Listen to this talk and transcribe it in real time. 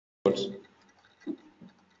reports.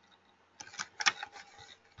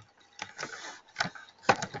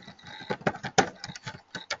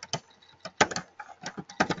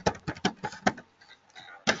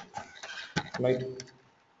 Right.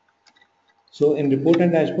 So in report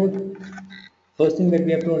and dashboard, first thing that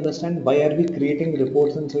we have to understand, why are we creating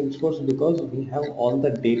reports in Salesforce? Because we have all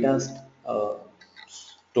the data uh,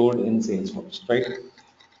 stored in Salesforce, right?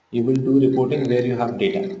 You will do reporting where you have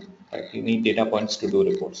data, right? You need data points to do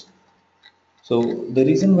reports. So the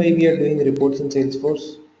reason why we are doing reports in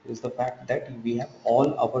Salesforce is the fact that we have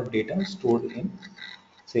all our data stored in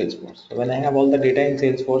Salesforce. So when I have all the data in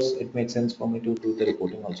Salesforce, it makes sense for me to do the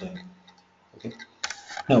reporting also here. Okay.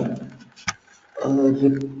 Now,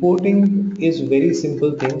 reporting is very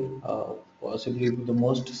simple thing, possibly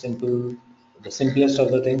the simplest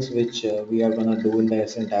of the things which we are gonna do in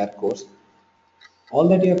this entire course. All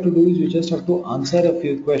that you have to do is you just have to answer a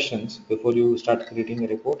few questions before you start creating a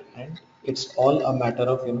report, and it's all a matter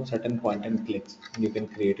of certain point and clicks, and you can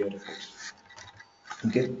create your reports.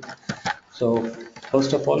 Okay. So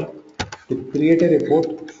first of all, to create a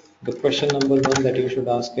report, the question number one that you should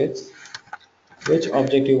ask is which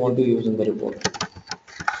object you want to use in the report,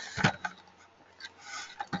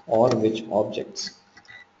 or which objects.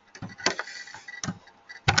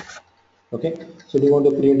 Okay, so do you want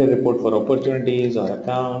to create a report for opportunities or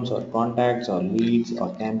accounts or contacts or leads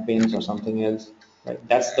or campaigns or something else? Right,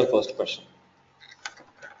 that's the first question.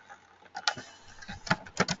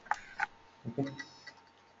 Okay,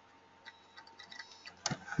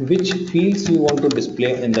 which fields you want to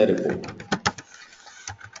display in the report?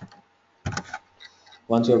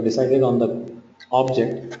 Once you have decided on the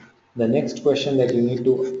object, the next question that you need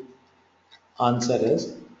to answer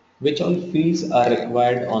is which all fields are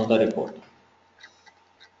required on the report.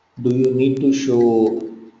 Do you need to show,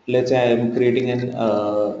 let's say I'm creating an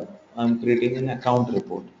account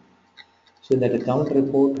report. So in that account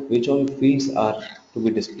report, which all fields are to be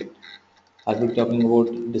displayed? Are we talking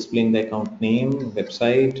about displaying the account name,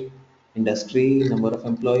 website, industry, number of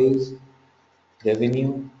employees,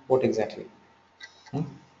 revenue? What exactly? Hmm?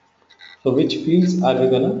 So which fields are we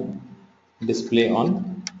gonna display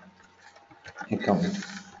on account,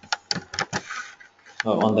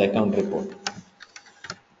 on the account report?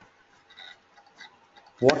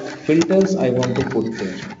 What filters I want to put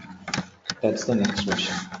there? That's the next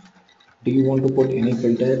question. Do you want to put any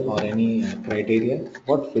filter or any criteria?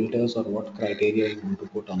 What filters or what criteria you want to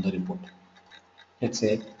put on the report? Let's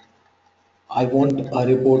say I want a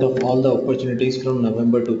report of all the opportunities from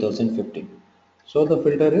November 2015. So the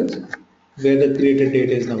filter is where the created date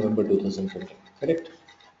is November 2015, correct?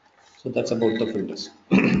 So that's about the filters.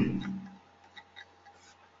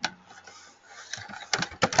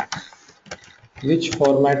 Which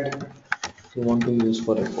format you want to use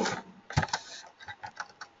for report?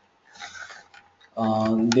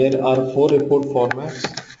 There are four report formats.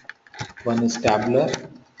 One is tabular,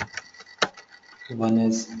 one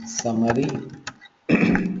is summary,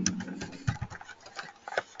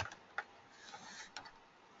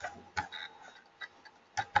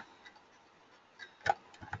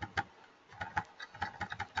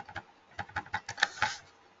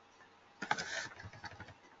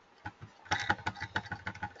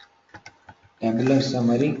 tabular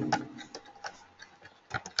summary,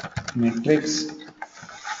 matrix,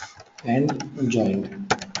 and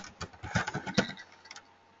joined.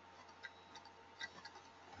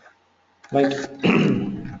 Right.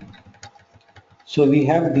 So we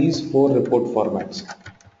have these four report formats: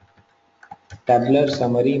 tabular,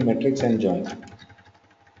 summary, matrix, and join.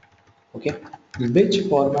 Okay. Which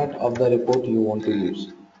format of the report you want to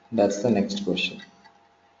use? That's the next question.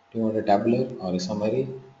 Do you want a tabular or a summary,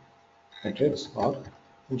 matrix, or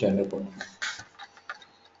join report?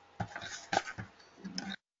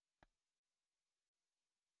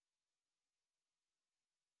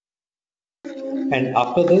 And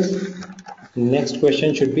after this, next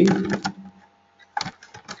question should be,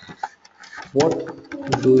 what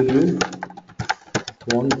do you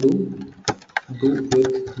want to do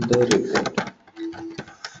with the report?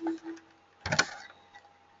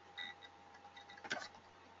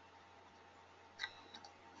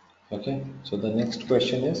 Okay, so the next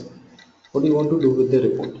question is, what do you want to do with the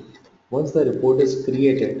report? Once the report is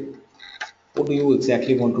created, what do you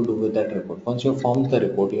exactly want to do with that report? Once you have formed the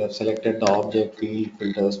report, you have selected the object, field,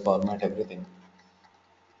 filters, format, everything.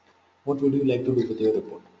 What would you like to do with your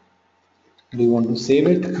report? Do you want to save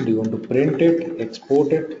it? Do you want to print it,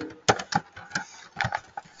 export it?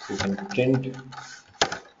 So you can print,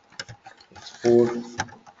 export,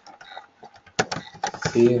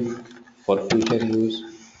 save for future use.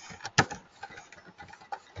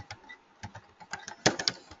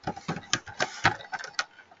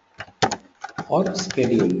 or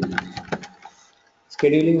schedule.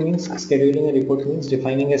 Scheduling a report means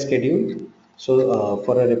defining a schedule. So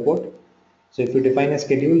for a report, so if you define a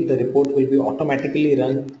schedule, the report will be automatically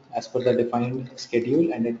run as per the defined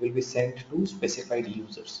schedule and it will be sent to specified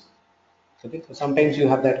users. Okay, so sometimes you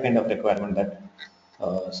have that kind of requirement that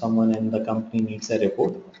someone in the company needs a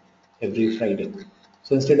report every Friday.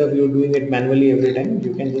 So instead of you doing it manually every time,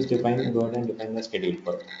 you can just go ahead and define the schedule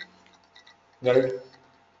for it. Got it?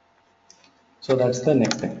 So that's the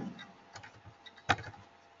next thing.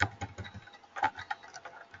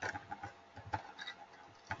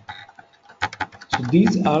 So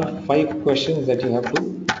these are 5 questions that you have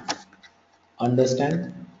to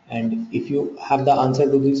understand, and if you have the answer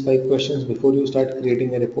to these 5 questions before you start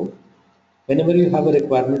creating a report, whenever you have a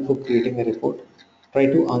requirement for creating a report, try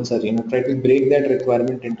to answer, try to break that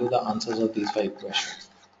requirement into the answers of these 5 questions.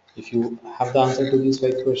 If you have the answer to these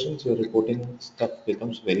 5 questions, your reporting stuff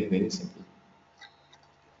becomes very, very simple.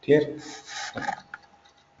 Clear?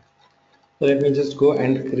 So let me just go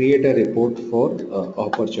and create a report for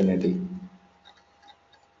opportunity.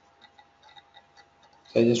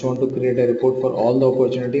 So I just want to create a report for all the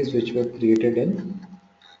opportunities which were created in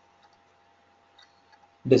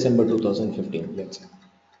December 2015, let's say.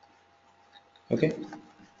 Okay.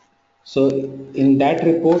 So in that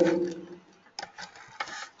report,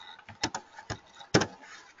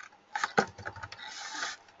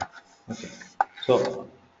 okay. So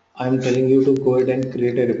I'm telling you to go ahead and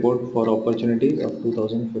create a report for opportunities of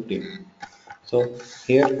 2015. So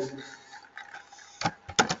here,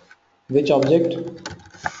 which object?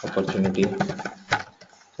 Opportunity.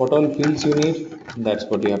 What all fields you need? That's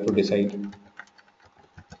what you have to decide.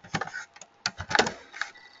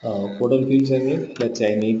 What all fields I need? Let's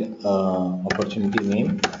say I need opportunity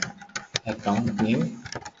name, account name,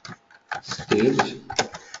 stage,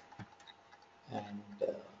 and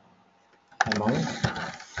amount,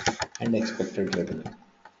 and expected revenue.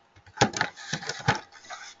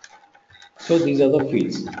 So these are the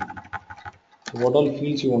fields. So what all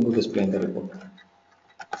fields you want to display in the report?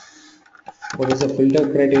 What is the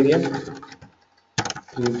filter criteria?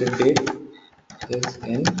 Created date is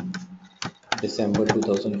in December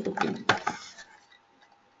 2015.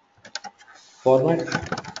 Format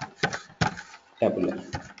tabular.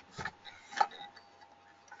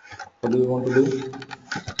 What do you want to do?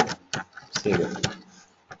 Save it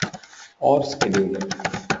or schedule it.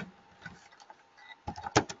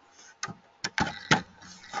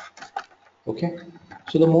 Okay.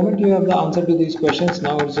 So the moment you have the answer to these questions,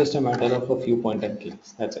 now it's just a matter of a few point and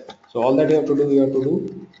clicks. That's it. So all that you have to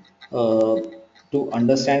do, to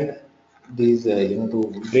understand these, to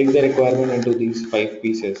break the requirement into these 5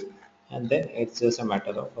 pieces, and then it's just a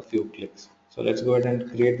matter of a few clicks. So let's go ahead and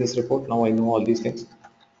create this report. Now I know all these things.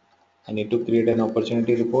 I need to create an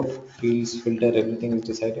opportunity report. Fields, filter, everything is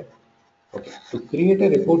decided. Okay. To create a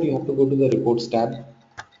report, you have to go to the reports tab.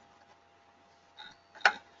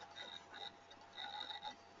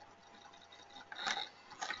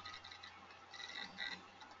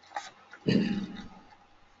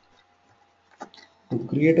 To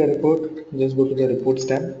create a report, just go to the reports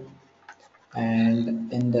tab,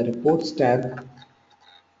 and in the reports tab,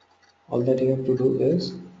 all that you have to do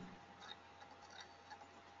is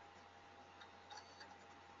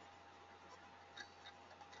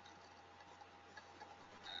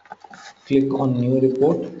click on new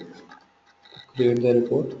report, create the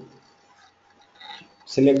report,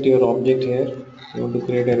 select your object here. You want to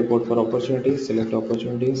create a report for opportunities, select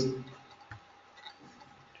opportunities,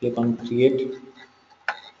 click on create.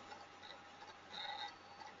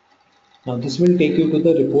 Now this will take you to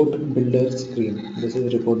the report builder screen. This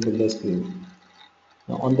is report builder screen.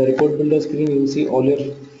 Now on the report builder screen, you will see all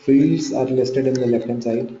your fields are listed in the left hand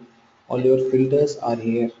side. All your filters are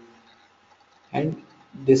here, and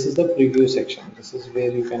this is the preview section. This is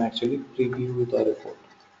where you can actually preview the report.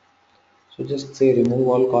 So just say remove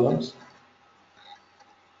all columns,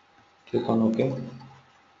 click on OK,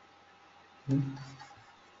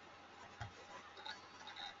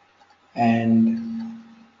 and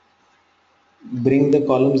bring the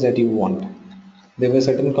columns that you want. There were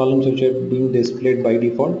certain columns which are being displayed by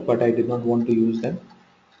default, but I did not want to use them.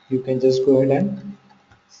 You can just go ahead and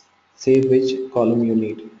say which column you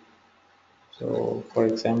need. So for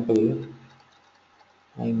example,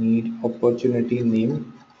 I need opportunity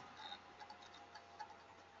name.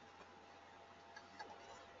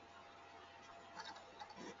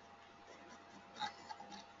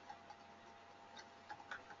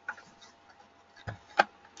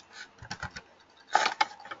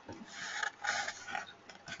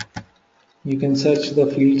 You can search the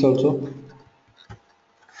fields also.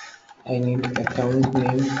 I need account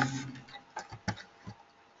name,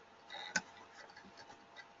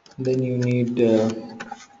 Then you need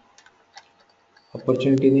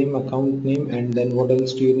opportunity name, account name, and then what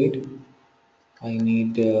else do you need? I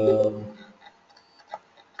need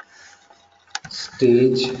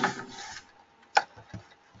stage,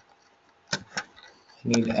 I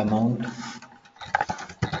need amount,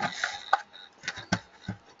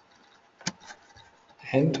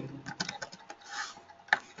 and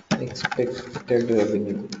expected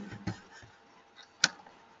revenue.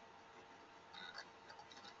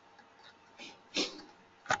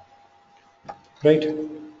 Right?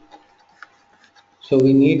 So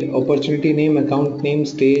we need opportunity name, account name,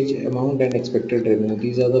 stage, amount, and expected revenue.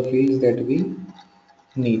 These are the fields that we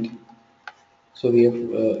need. So we have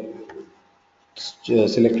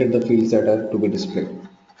selected the fields that are to be displayed.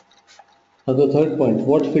 Now the third point,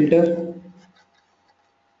 what filter?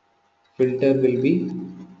 Filter will be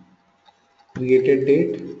created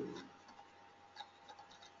date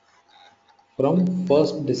from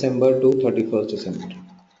 1st December to 31st December.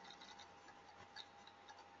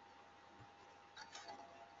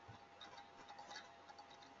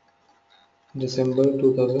 December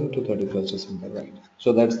 2000 to 31st December, right?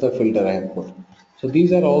 So that's the filter I have put. So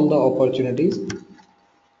these are all the opportunities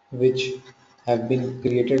which have been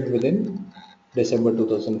created within December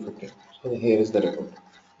 2015. So here is the report.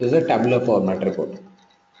 This is a tabular format report,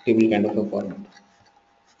 table kind of a format,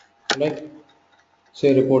 right? So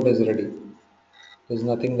your report is ready. There's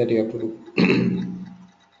nothing that you have to do,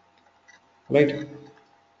 right?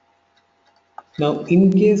 Now,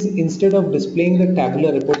 in case instead of displaying the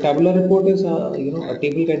tabular report is a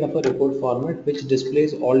table kind of a report format which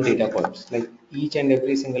displays all data points, like each and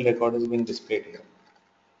every single record is being displayed here.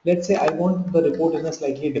 Let's say I want the report in a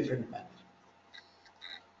slightly different manner.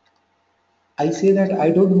 I say that I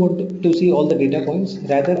don't want to see all the data points.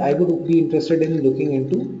 Rather, I would be interested in looking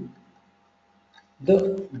into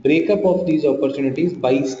the breakup of these opportunities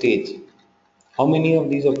by stage. How many of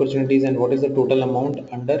these opportunities and what is the total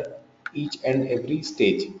amount under each and every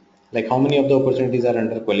stage? Like how many of the opportunities are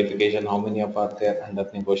under qualification, how many of are there under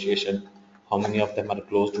negotiation, how many of them are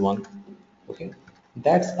closed won. Okay,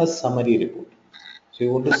 that's a summary report. So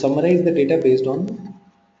you want to summarize the data based on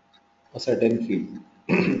a certain field.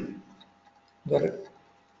 Got it?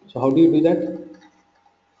 So how do you do that?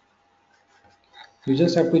 You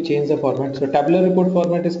just have to change the format. So tabular report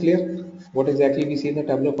format is clear. What exactly we see in the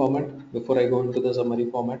tabular format before I go into the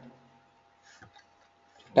summary format.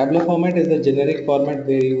 Tabular format is the generic format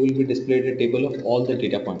where you will be displayed a table of all the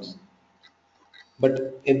data points.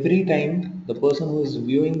 But every time the person who is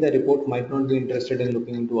viewing the report might not be interested in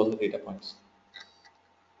looking into all the data points.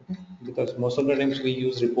 Okay? Because most of the times we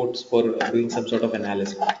use reports for doing some sort of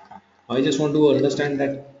analysis. I just want to understand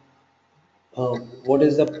that what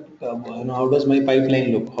is the how does my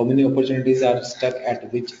pipeline look, how many opportunities are stuck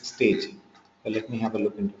at which stage. So let me have a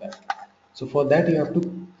look into that. So for that you have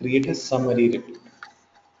to create a summary report.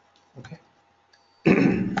 Okay,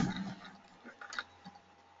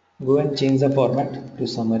 go and change the format to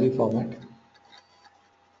summary format.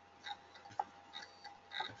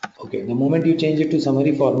 Okay, the moment you change it to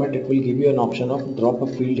summary format, it will give you an option of drop a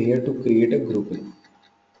field here to create a grouping.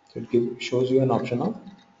 So it shows you an option of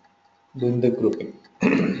doing the grouping.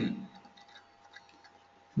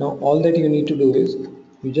 Now all that you need to do is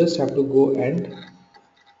you just have to go and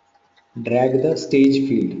drag the stage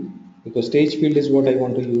field, because stage field is what I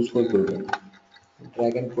want to use for grouping.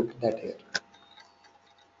 Drag and put that here.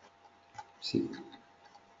 See,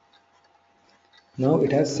 now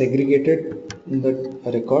it has segregated the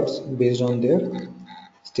records based on their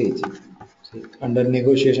stage. See, under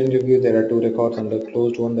negotiation review there are 2 records, under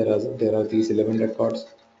closed one there are these 11 records,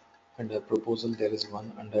 under proposal there is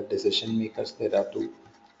one, under decision makers there are 2,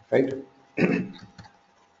 right?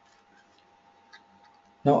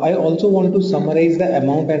 Now I also want to summarize the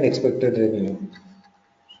amount and expected revenue.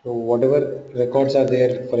 So whatever records are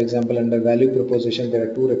there, for example, under value proposition, there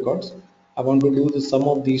are 2 records. I want to do the sum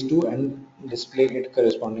of these two and display it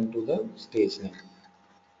corresponding to the stage name.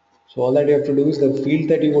 So all that you have to do is the field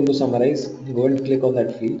that you want to summarize, go and click on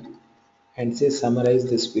that field and say summarize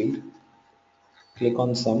this field. Click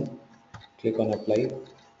on sum, click on apply.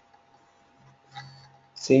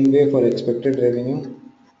 Same way for expected revenue,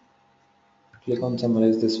 click on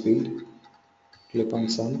summarize this field, click on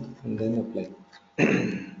sum and then apply.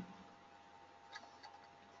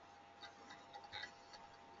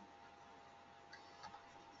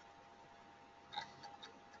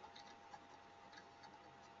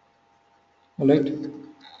 Alright,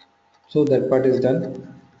 so that part is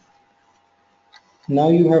done. Now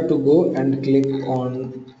you have to go and click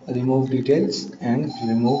on remove details and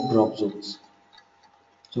remove drop zones.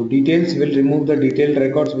 So details will remove the detailed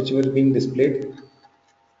records which were being displayed.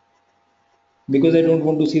 because I don't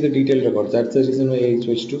want to see the detailed records. That's the reason why I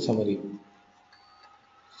switched to summary.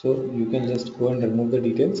 So you can just go and remove the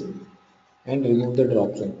details and remove the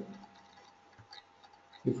drop zone.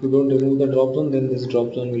 If you don't remove the drop zone, then this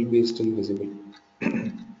drop zone will be still visible.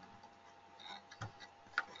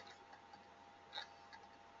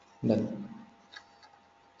 Done.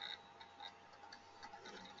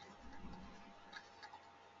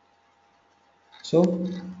 So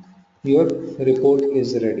your report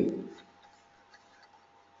is ready.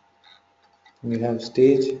 We have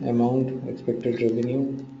stage, amount, expected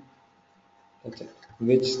revenue. That's it.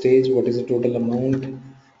 Which stage, what is the total amount,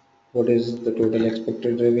 what is the total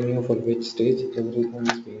expected revenue for which stage, everything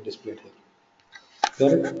is being displayed here.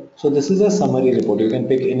 Got it? So this is a summary report. You can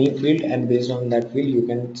pick any field and based on that field you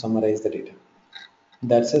can summarize the data.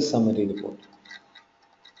 That's a summary report.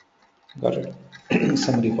 Got it?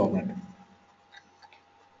 Summary format.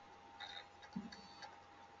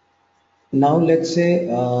 Now let's say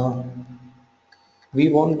we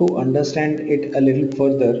want to understand it a little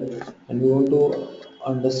further and we want to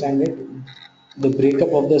understand it the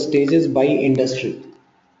breakup of the stages by industry.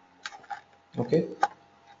 Okay,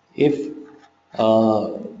 if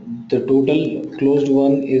uh, the total closed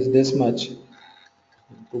one is this much,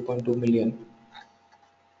 2.2 million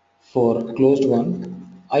for closed one,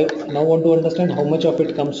 I now want to understand how much of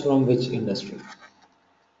it comes from which industry.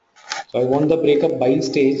 So I want the breakup by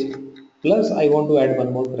stage, plus I want to add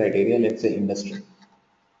one more criteria, let's say industry.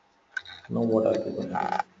 Now what are we going to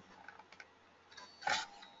do?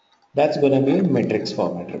 That's going to be a matrix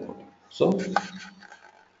format report. So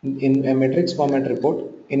in a matrix format report,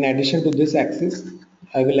 in addition to this axis,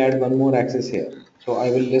 I will add one more axis here. So I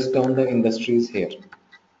will list down the industries here.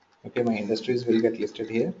 Okay, my industries will get listed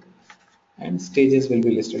here and stages will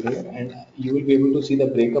be listed here, and you will be able to see the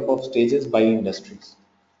breakup of stages by industries.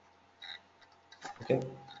 Okay,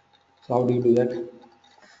 so how do you do that?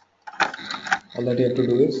 All that you have to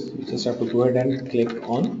do is you just have to go ahead and click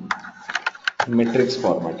on matrix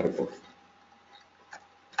format report.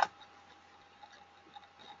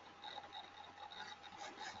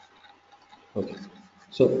 Okay,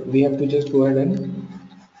 so we have to just go ahead and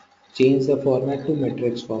change the format to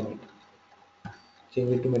matrix format.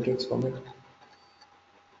 Change it to matrix format.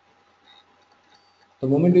 The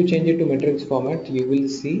moment you change it to matrix format, you will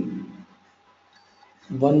see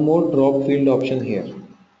one more drop field option here.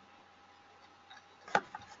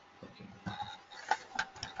 Okay.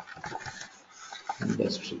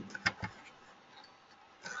 Industry.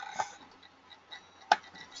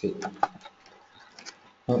 See.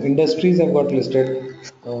 Now industries have got listed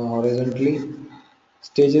horizontally,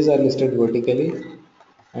 stages are listed vertically,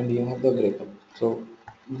 and you have the breakup. So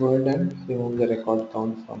go ahead and remove the record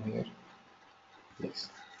count from here. Yes.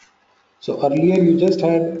 So earlier you just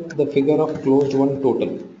had the figure of closed one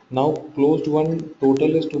total. Now closed one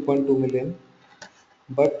total is 2.2 million,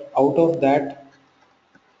 but out of that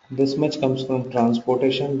this much comes from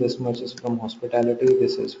transportation, this much is from hospitality,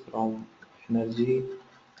 this is from energy,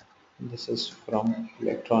 this is from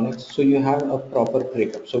electronics. So you have a proper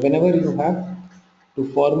breakup. So whenever you have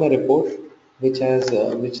to form a report which has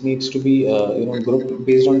which needs to be grouped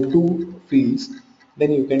based on two fields,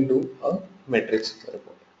 then you can do a matrix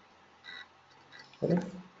report. Correct?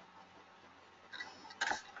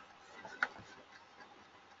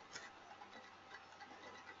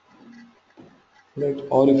 Right.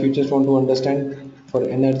 Or if you just want to understand for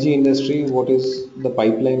energy industry what is the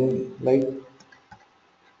pipeline like.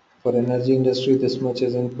 For energy industry, this much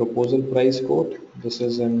is in proposal price quote, this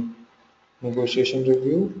is in negotiation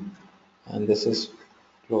review, and this is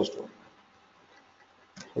closed one.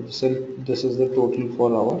 So this is the total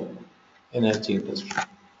for our energy industry.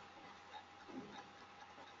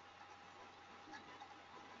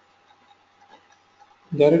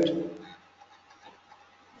 Got it?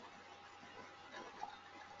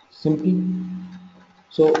 Simple.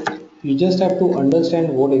 So you just have to understand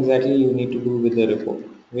what exactly you need to do with the report,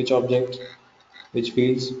 which objects, which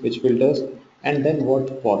fields, which filters, and then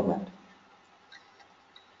what format.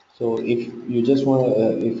 So if you just want,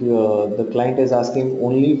 if the client is asking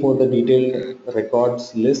only for the detailed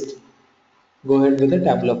records list, go ahead with the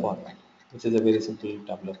tabular format, which is a very simple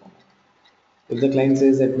tabular format. If the client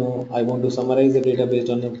says that no, I want to summarize the data based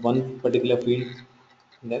on one particular field,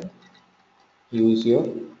 then use your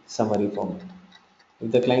summary format.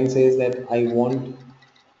 If the client says that I want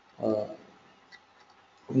uh,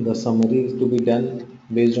 the summary to be done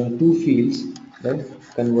based on two fields, then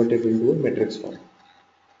convert it into a matrix form.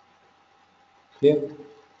 Clear?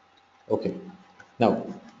 Okay. Now,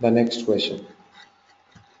 the next question.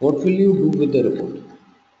 What will you do with the report?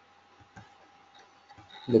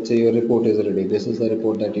 Let's say your report is ready. This is the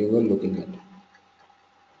report that you were looking at.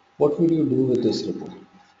 What will you do with this report?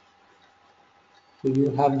 So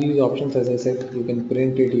you have these options, as I said, you can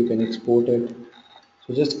print it, you can export it.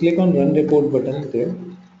 So just click on run report button there,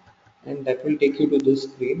 and that will take you to this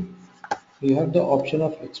screen. You have the option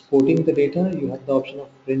of exporting the data, you have the option of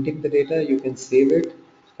printing the data, you can save it,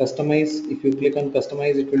 customize. If you click on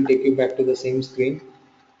customize, it will take you back to the same screen,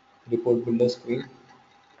 report builder screen.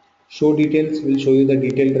 Show details will show you the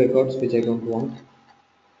detailed records, which I don't want.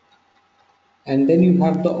 And then you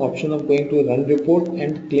have the option of going to run report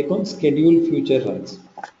and click on schedule future runs.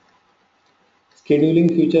 Scheduling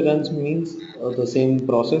future runs means the same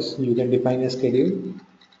process. You can define a schedule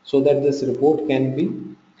so that this report can be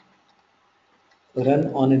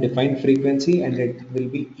run on a defined frequency and it will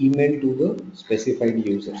be emailed to the specified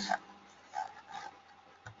users.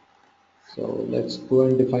 So let's go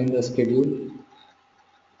and define the schedule.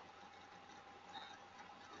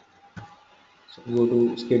 So go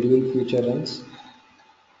to schedule future runs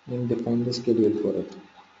and define the schedule for it.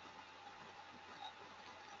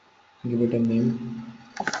 Give it a name,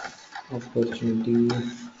 opportunity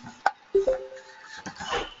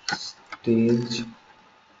stage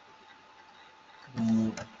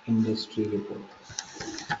industry report.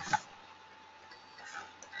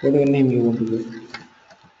 Whatever name you want to give.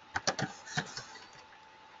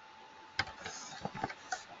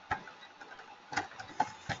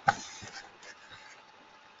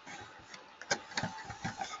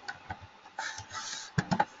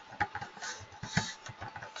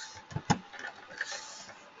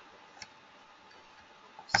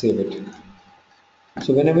 Save it.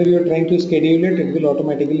 So whenever you are trying to schedule it, it will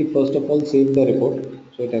automatically first of all save the report.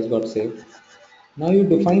 So it has got saved. Now you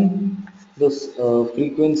define this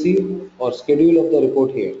frequency or schedule of the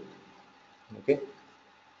report here. Okay.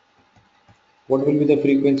 What will be the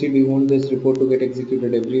frequency? Do you want this report to get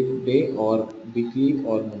executed every day or weekly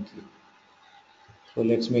or monthly? So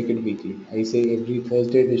let's make it weekly. I say every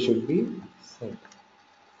Thursday they should be sent.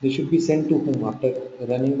 They should be sent to whom? After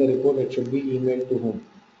running the report, it should be emailed to whom?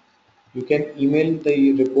 You can email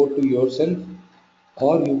the report to yourself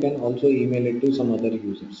or you can also email it to some other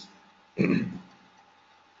users.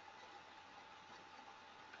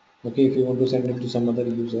 Okay, if you want to send it to some other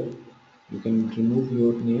user, you can remove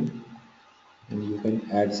your name and you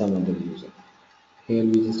can add some other user. Here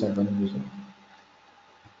we just have one user,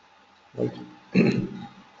 right?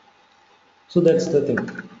 So that's the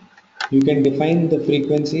thing. You can define the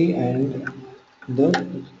frequency and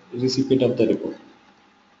the recipient of the report.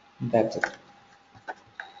 That's it.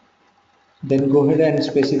 Then go ahead and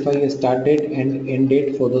specify a start date and end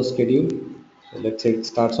date for the schedule. So let's say it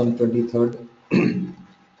starts on 23rd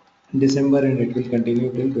December and it will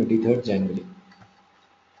continue till 23rd January.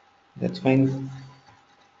 That's fine.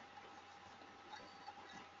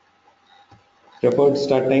 Preferred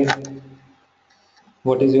start time.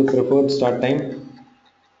 What is your preferred start time?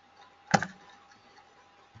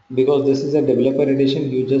 Because this is a developer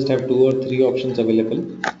edition, you just have 2 or 3 options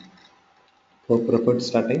available for preferred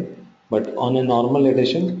start time. But on a normal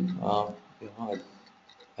edition,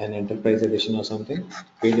 an enterprise edition or something,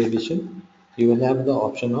 paid edition, you will have the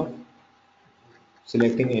option of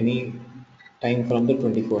selecting any time from the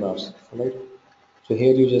 24 hours, right? So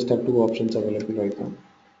here you just have 2 options available right now.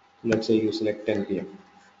 Let's say you select 10 p.m.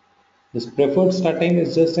 This preferred start time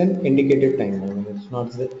is just an indicative time. I mean, it's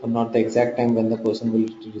not the exact time when the person will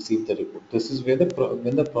receive the report. This is where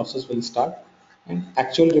when the process will start, and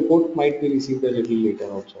actual report might be received a little later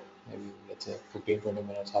also. Maybe let's say 15-20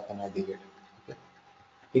 minutes, half an hour later. Okay.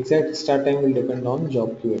 Exact start time will depend on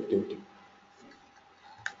job queue activity.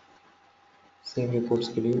 Same report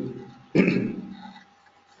schedule.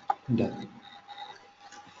 Done.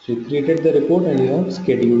 So you created the report and you have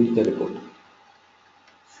scheduled the report.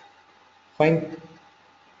 Fine.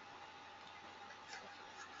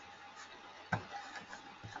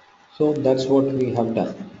 So that's what we have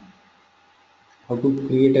done. How to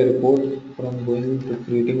create a report from going to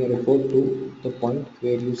creating a report to the point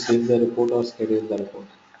where you save the report or schedule the report.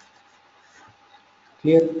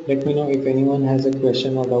 Clear? Let me know if anyone has a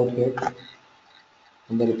question or doubt here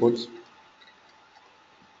on the reports.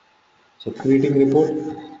 So creating report,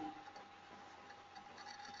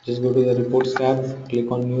 just go to the reports tab,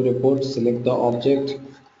 click on new report, select the object,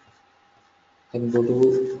 then go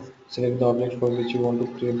to select the object for which you want to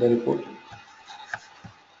create the report.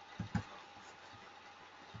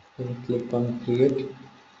 Then click on create.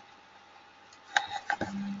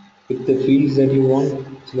 Pick the fields that you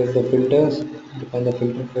want, select the filters, define the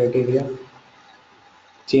filter criteria,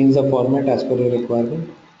 change the format as per your requirement,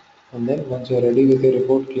 and then once you are ready with your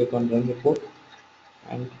report, click on run report,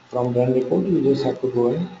 and from run report you just have to go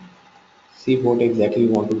and see what exactly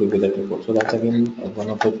you want to do with that report. So that's again one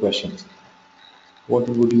of the questions. What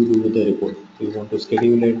would you do with the report? Do you want to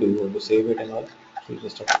schedule it? Do you want to save it and all? So you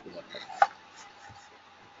just have to do that.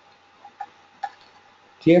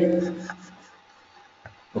 Clear?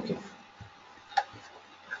 Okay.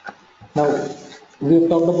 Now we've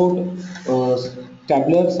talked about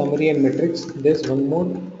tabular, summary, and metrics. There's one more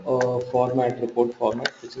report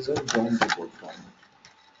format, which is a joint report format.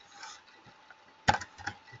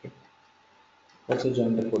 Okay. What's a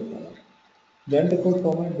joint report format? Joint report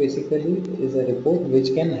format basically is a report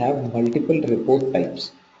which can have multiple report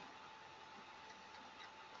types.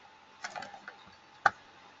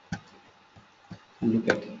 Look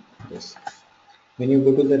at this. When you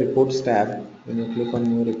go to the reports tab, when you click on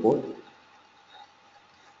new report,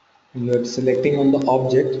 you are selecting on the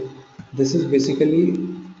object. This is basically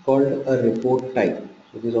called a report type.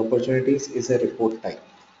 So these opportunities is a report type.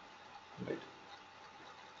 Right.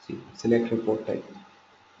 See, select report type.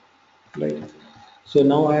 Right. So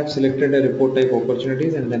now I have selected a report type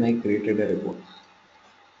opportunities and then I created a report.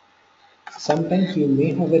 Sometimes you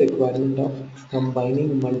may have a requirement of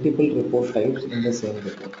combining multiple report types in the same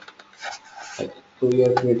report. Right. So you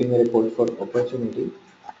are creating a report for opportunity.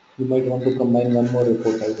 You might want to combine one more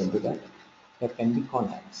report type into that. That can be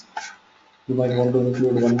contacts. You might want to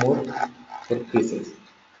include one more for cases.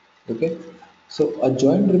 Okay. So a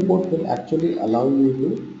joint report will actually allow you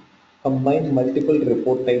to combine multiple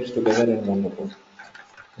report types together in one report.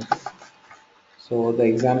 Okay. So the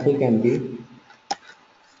example can be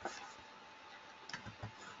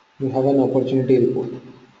you have an opportunity report.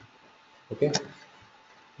 Okay.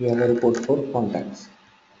 You have a report for contacts.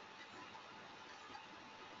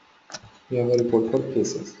 You have a report for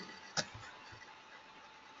cases.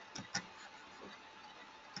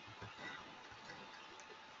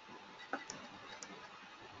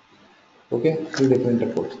 Okay, three different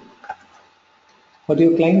reports. But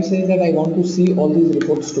your client says that I want to see all these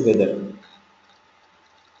reports together.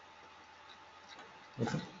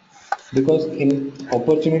 Okay. Because in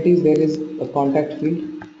opportunities there is a contact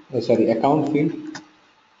field, account field.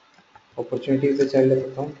 Opportunity is the child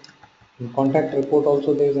of account. In contact report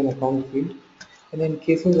also there is an account field, and in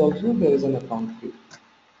cases also there is an account field.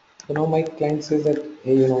 So now my client says that,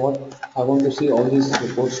 hey, you know what? I want to see all these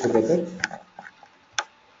reports together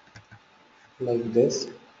like this.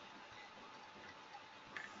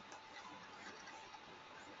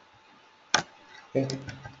 Okay.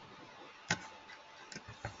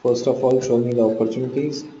 First of all, show me the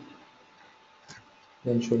opportunities,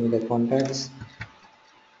 then show me the contacts,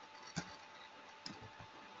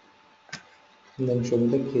 and then show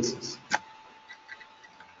me the cases.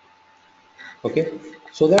 Okay,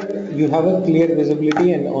 so that you have a clear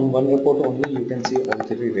visibility, and on one report only you can see all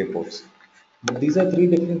three reports. But these are three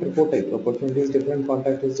different report types. Opportunity is different,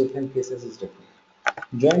 contact is different, cases is different.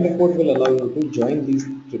 Join report will allow you to join these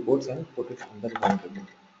reports and put it under one report.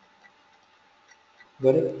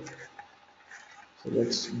 Got it? So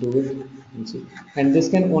let's do it and see. And this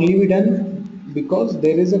can only be done because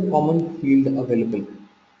there is a common field available.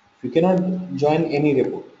 You cannot join any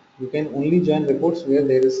report. You can only join reports where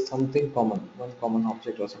there is something common, one common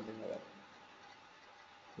object or something like that.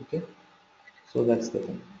 Okay, so that's the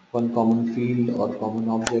thing. One common field or common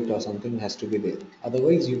object or something has to be there.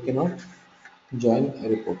 Otherwise, you cannot join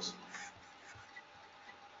reports.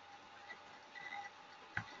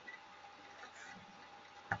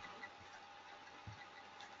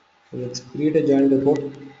 So let's create a joint report.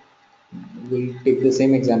 We'll take the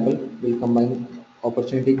same example. We'll combine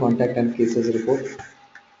opportunity, contact, and cases report.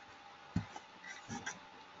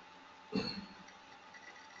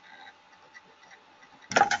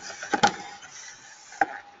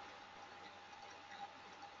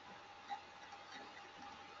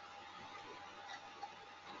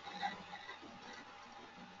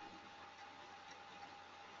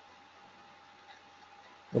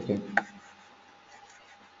 Okay.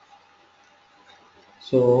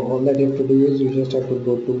 So all that you have to do is you just have to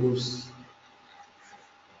go to.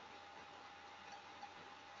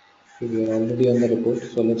 We are already on the report,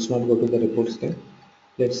 so let's not go to the reports thing.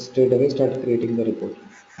 Let's straight away start creating the report.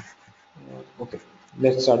 Okay,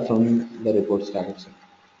 let's start from the reports tab itself.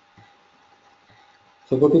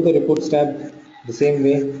 So go to the reports tab the same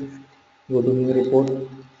way. Go to new report,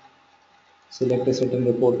 select a certain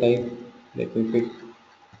report type. Let me pick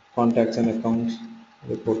contacts and accounts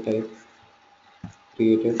report type,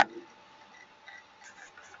 create it.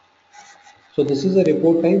 So this is a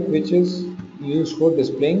report type which is used for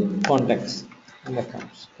displaying contacts and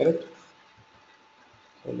accounts, correct?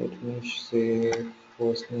 So let me say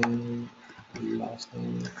first name, last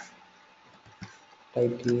name,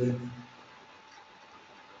 title,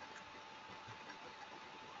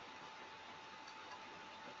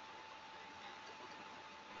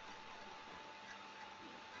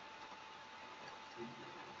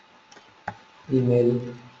 email,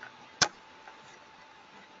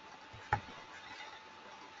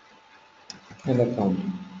 and account.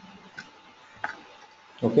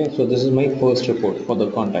 Okay, so this is my first report for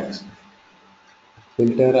the contacts.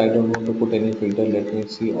 Filter, I don't want to put any filter. Let me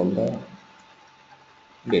see all the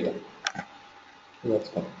data. That's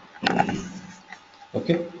fine.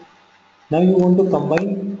 Okay. Now you want to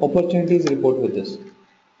combine opportunities report with this.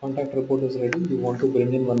 Contact report is ready. You want to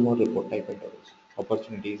bring in one more report type it as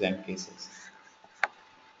opportunities and cases.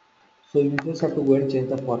 So you just have to go and change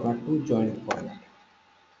the format to joint format.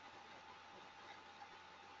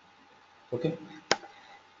 Okay.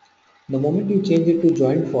 The moment you change it to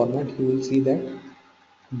joint format, you will see that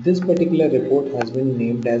this particular report has been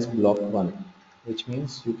named as block 1, which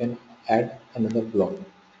means you can add another block.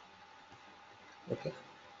 Okay.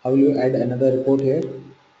 How will you add another report here?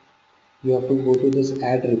 You have to go to this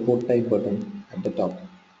add report type button at the top.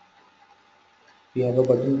 We have a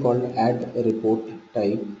button called add report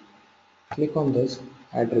type. Click on this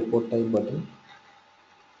add report type button,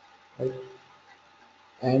 right?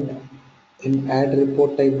 And in add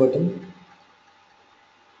report type button,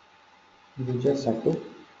 you just have to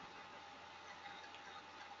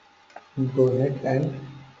go ahead and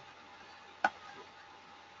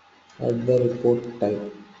add the report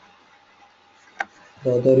type.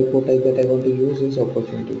 The other report type that I want to use is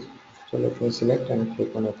opportunities. So let me select and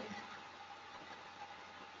click on it.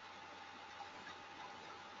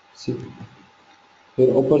 See,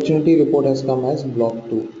 your opportunity report has come as block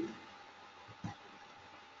 2.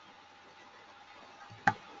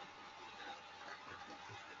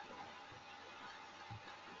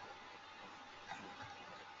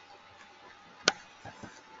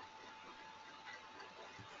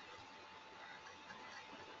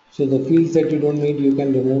 So the fields that you don't need, you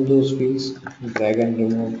can remove those fields, drag and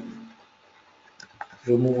remove.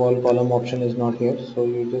 Remove all column option is not here, so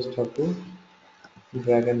you just have to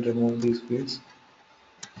drag and remove these fields.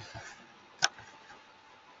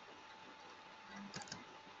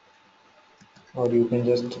 Or you can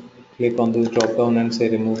just click on this drop down and say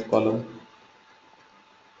remove column.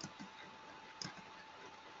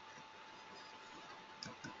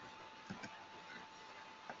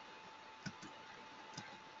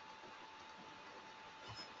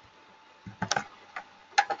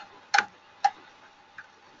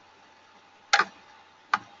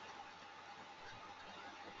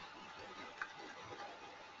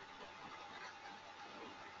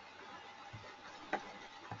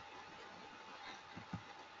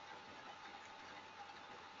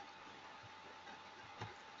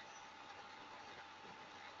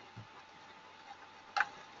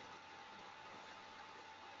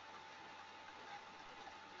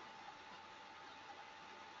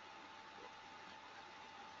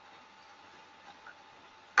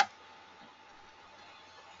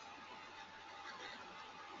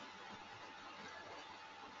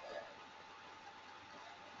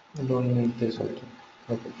 I don't need this also.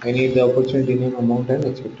 Okay. I need the opportunity name, amount, and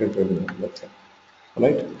expected revenue. That's it.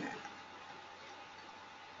 Alright?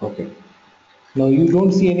 Okay. Now you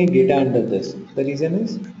don't see any data under this. The reason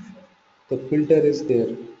is the filter is there.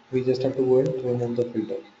 We just have to go and remove the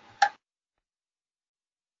filter.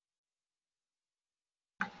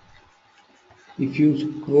 If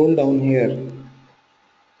you scroll down here,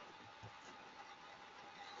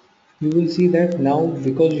 you will see that now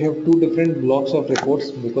because you have two different blocks of reports,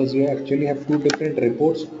 because you actually have two different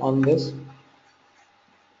reports on this,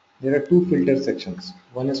 there are two filter sections.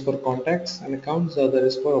 One is for contacts and accounts, the other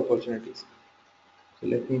is for opportunities. So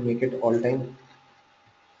let me make it all time.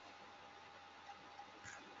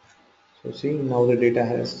 So see, now the data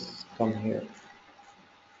has come here.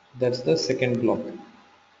 That's the second block.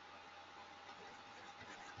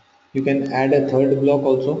 You can add a third block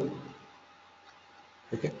also.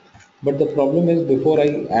 Okay. But the problem is before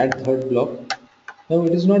I add third block, now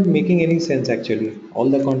it is not making any sense actually. All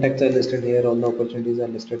the contacts are listed here, all the opportunities are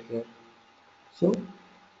listed here. So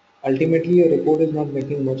ultimately a report is not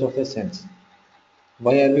making much of a sense.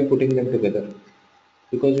 Why are we putting them together?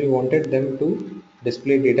 Because we wanted them to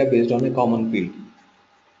display data based on a common field.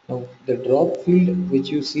 Now the drop field which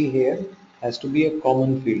you see here has to be a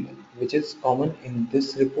common field, which is common in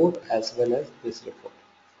this report as well as this report.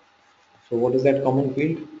 So what is that common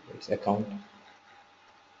field? It's account.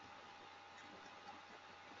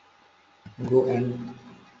 Go and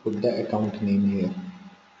put the account name here.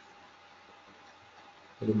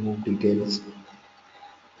 Remove details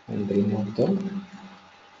and remove the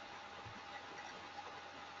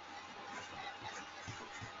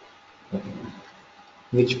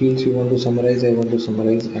which fields you want to summarize. I want to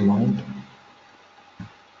summarize amount.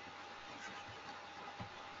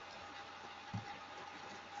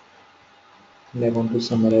 and I want to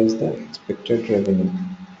summarize the expected revenue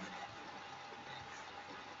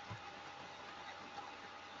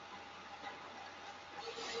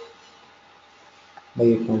by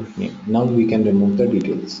account name. Now we can remove the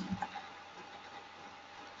details.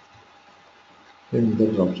 Remove the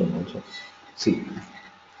drop zone also. See,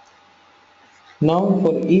 now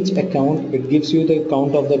for each account, it gives you the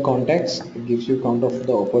count of the contacts, it gives you count of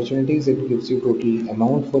the opportunities, it gives you total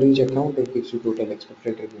amount for each account, it gives you total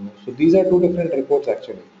expected revenue. So these are two different reports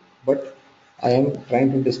actually, but I am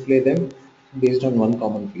trying to display them based on one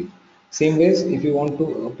common field. Same ways, if you want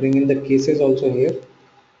to bring in the cases also here,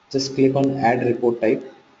 just click on add report type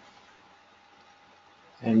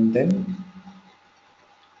and then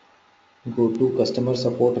go to customer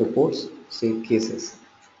support reports, say cases,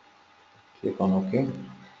 click on OK.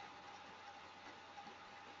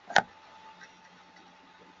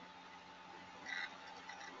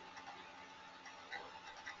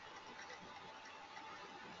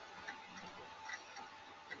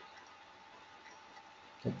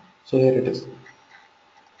 So here it is,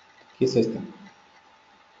 cases thing.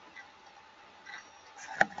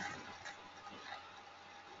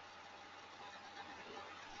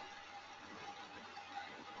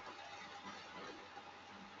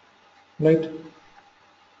 Right?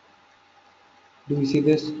 Do we see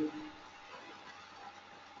this?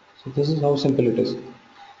 So this is how simple it is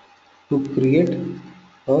to create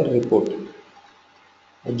a report,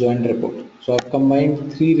 a joint report. So I've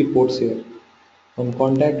combined three reports here: one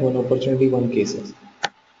contact, one opportunity, one cases.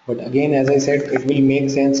 But again, as I said, it will make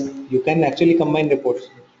sense. You can actually combine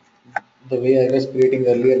reports the way I was creating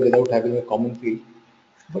earlier without having a common field.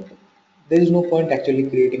 But there is no point actually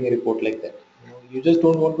creating a report like that. You just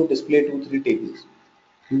don't want to display two, three tables.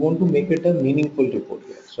 You want to make it a meaningful report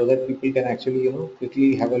here so that people can actually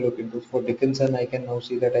quickly have a look into. For Dickinson, I can now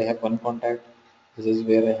see that I have one contact. This is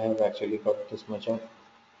where I have actually got this much of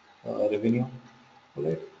revenue. All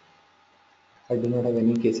right, I do not have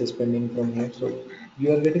any cases pending from here. So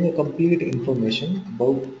you are getting a complete information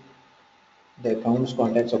about the accounts,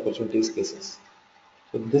 contacts, opportunities, cases.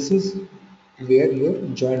 So this is where your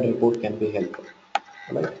joint report can be helpful.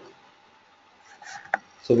 All right.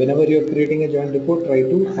 So whenever you are creating a joint report, try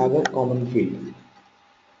to have a common field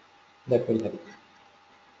that will help.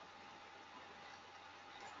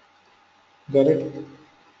 Got it?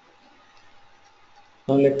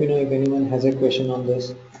 Now let me know if anyone has a question on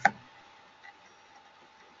this.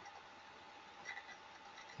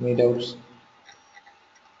 Any doubts?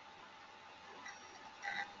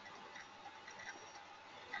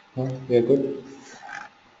 No, we are good.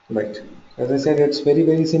 Right. As I said, it's very,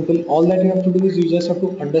 very simple. All that you have to do is you just have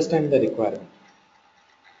to understand the requirement.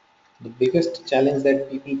 The biggest challenge that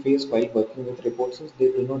people face while working with reports is they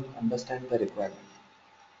do not understand the requirement.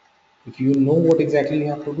 If you know what exactly you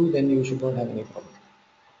have to do, then you should not have any problem.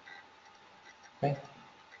 Right?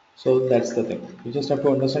 So that's the thing. You just have to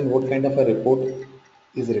understand what kind of a report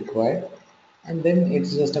is required, and then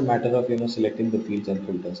it's just a matter of selecting the fields and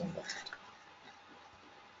filters, and that's it.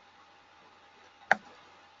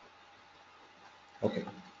 Okay.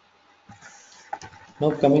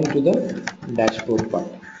 Now coming to the dashboard part.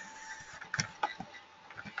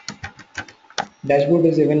 Dashboard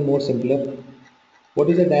is even more simpler. What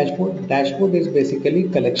is a dashboard? Dashboard is basically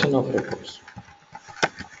collection of reports.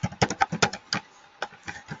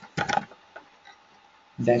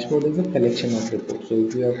 Dashboard is a collection of reports. So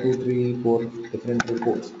if you have two, three, four different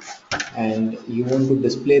reports and you want to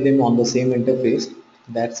display them on the same interface,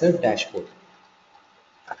 that's a dashboard.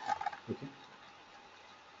 Okay.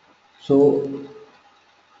 So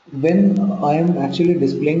when I am actually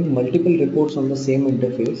displaying multiple reports on the same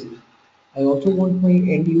interface, I also want my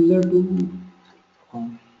end user to,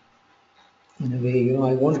 um, in a way,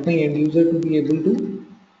 I want my end user to be able to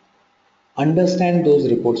understand those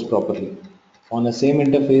reports properly. On the same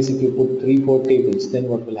interface, if you put three, four tables, then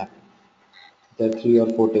what will happen? There are three or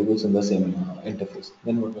four tables in the same interface.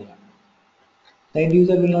 Then what will happen? The end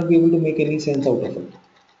user will not be able to make any sense out of it,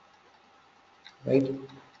 right?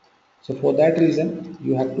 So for that reason,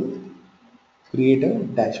 you have to create a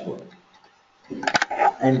dashboard.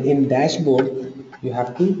 And in dashboard, you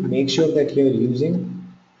have to make sure that you are using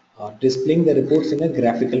displaying the reports in a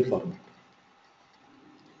graphical format.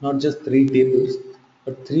 Not just three tables,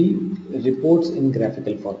 but three reports in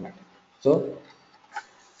graphical format. So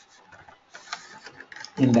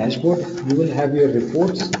in dashboard, you will have your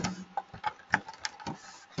reports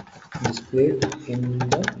displayed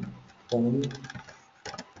form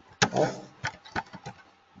of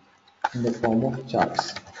in the form of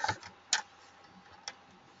charts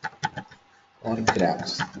or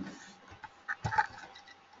graphs.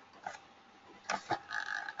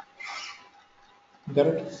 Got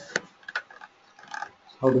it?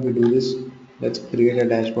 How do we do this? Let's create a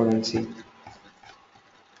dashboard and see.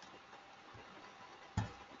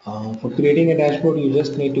 For creating a dashboard, you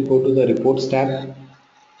just need to go to the reports tab.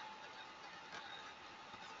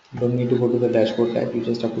 You don't need to go to the dashboard tab, you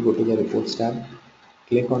just have to go to the reports tab.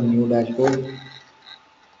 Click on new dashboard,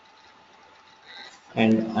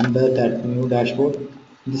 and under that new dashboard,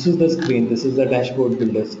 this is the screen, this is the dashboard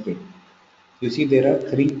builder screen. You see there are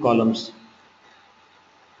 3 columns.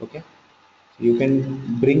 Okay, you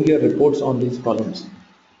can bring your reports on these columns.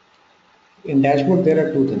 In dashboard there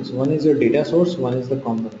are two things. One is your data source, one is the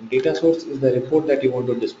component. Data source is the report that you want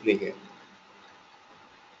to display here.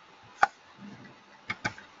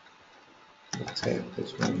 Let's say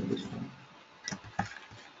this one.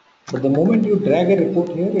 But the moment you drag a report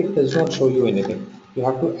here, it does not show you anything. You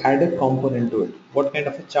have to add a component to it. What kind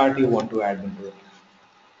of a chart you want to add into it.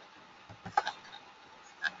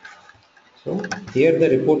 So here the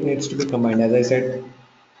report needs to be combined. As I said,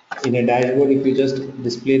 in a dashboard, if you just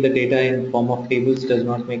display the data in form of tables, does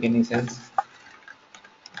not make any sense.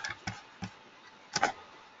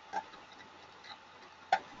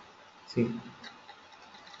 See,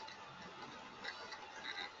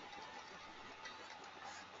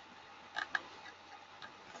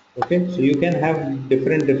 okay, so you can have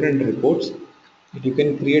different reports. You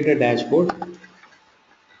can create a dashboard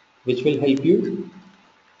which will help you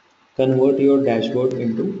convert your dashboard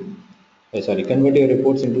into, convert your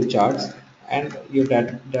reports into charts, and your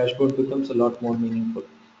dashboard becomes a lot more meaningful.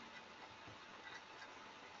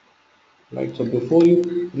 Right, so before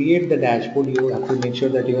you create the dashboard, you have to make sure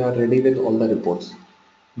that you are ready with all the reports.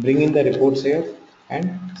 Bring in the reports here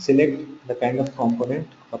and select the kind of component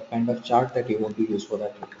or kind of chart that you want to use for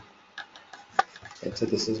that report. Let's say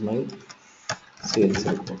this is my sales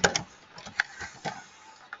report.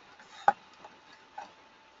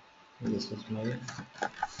 This is my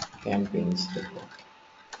campaigns report.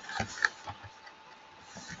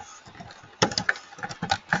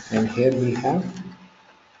 And here we have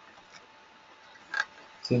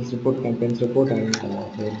sales report, campaigns report, and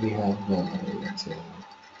here we have, let's say,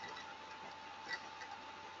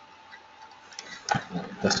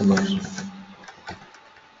 customers.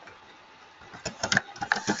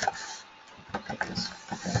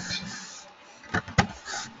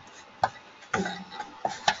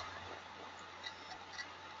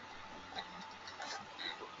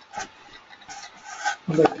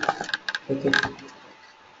 Alright, that's it.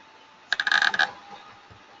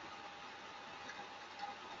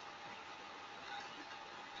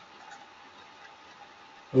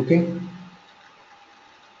 Okay,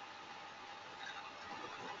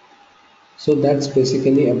 so that's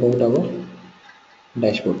basically about our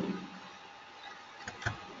dashboard.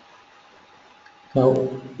 Now,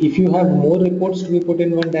 if you have more reports to be put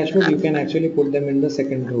in one dashboard, you can actually put them in the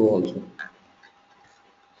second row also.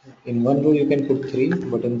 In one row you can put 3,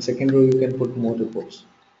 but in second row you can put more reports.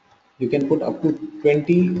 You can put up to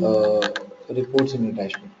 20 reports in a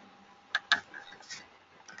dashboard.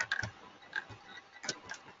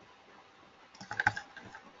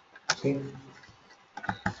 See,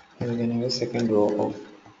 and you can have a second row of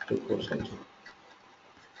reports also.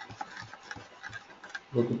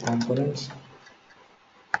 Go to components.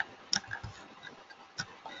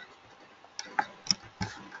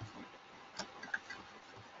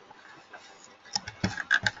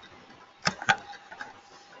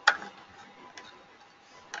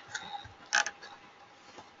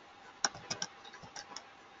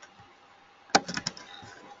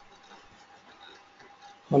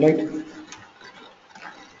 Alright.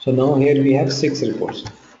 So now here we have 6 reports.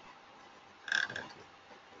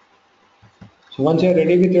 So once you are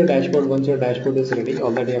ready with your dashboard, once your dashboard is ready,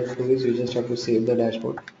 all that you have to do is you just have to save the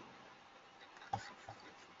dashboard.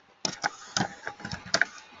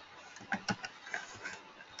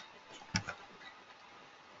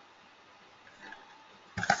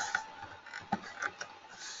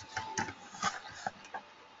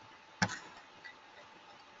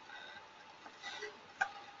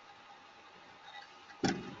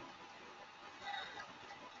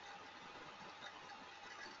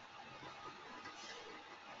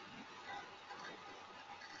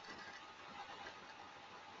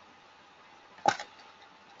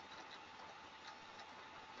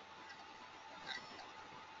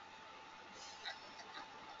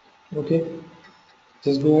 Okay,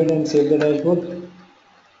 just go ahead and save the dashboard,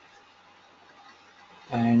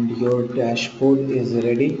 and your dashboard is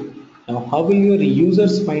ready. Now, how will your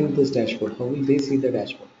users find this dashboard? How will they see the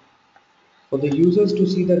dashboard? For the users to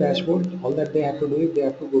see the dashboard, all that they have to do is they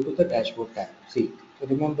have to go to the dashboard tab. See, so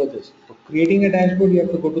remember this. For creating a dashboard, you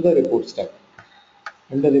have to go to the reports tab.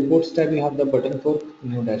 In the reports tab, you have the button for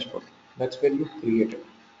new dashboard. That's where you create it.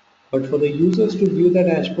 But for the users to view the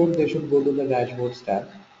dashboard, they should go to the dashboards tab,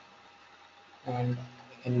 and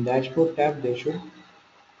in dashboard tab, they should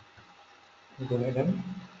go ahead and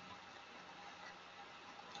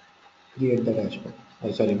create the dashboard.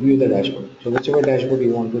 Oh, sorry, view the dashboard. So whichever dashboard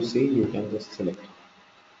you want to see, you can just select.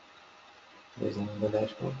 There's another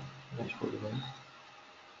dashboard. Dashboard one.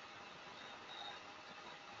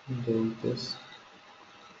 There is this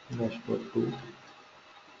dashboard two.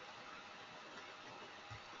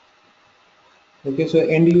 Okay, so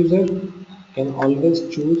end user can always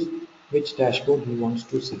choose which dashboard he wants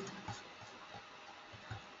to see.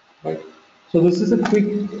 Right. So this is a quick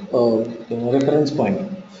reference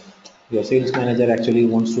point. Your sales manager actually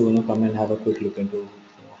wants to come and have a quick look into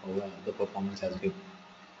how the performance has been.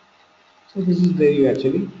 So this is where you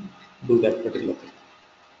actually do that particular thing.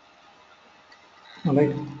 All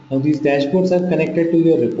right. Now these dashboards are connected to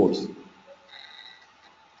your reports.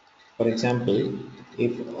 For example,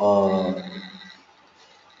 if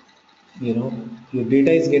your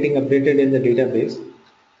data is getting updated in the database,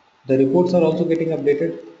 the reports are also getting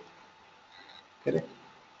updated, correct?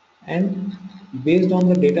 And based on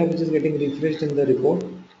the data which is getting refreshed in the report,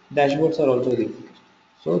 dashboards are also refreshed.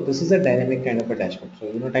 So this is a dynamic kind of a dashboard.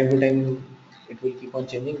 So time to time it will keep on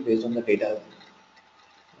changing based on the data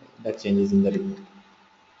that changes in the report.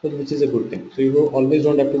 So which is a good thing. So always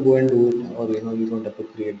don't have to go and do it, or you don't have to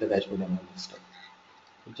create the dashboard and all that stuff.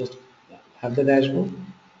 You just have the dashboard,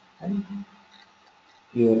 and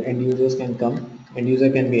your end users can come. End user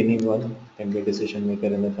can be anyone, can be a decision maker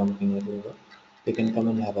in the company or whoever. They can come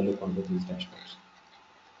and have a look onto these dashboards.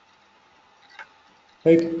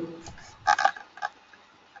 Right?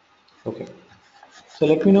 Okay. So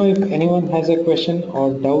let me know if anyone has a question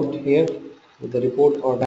or doubt here with the report or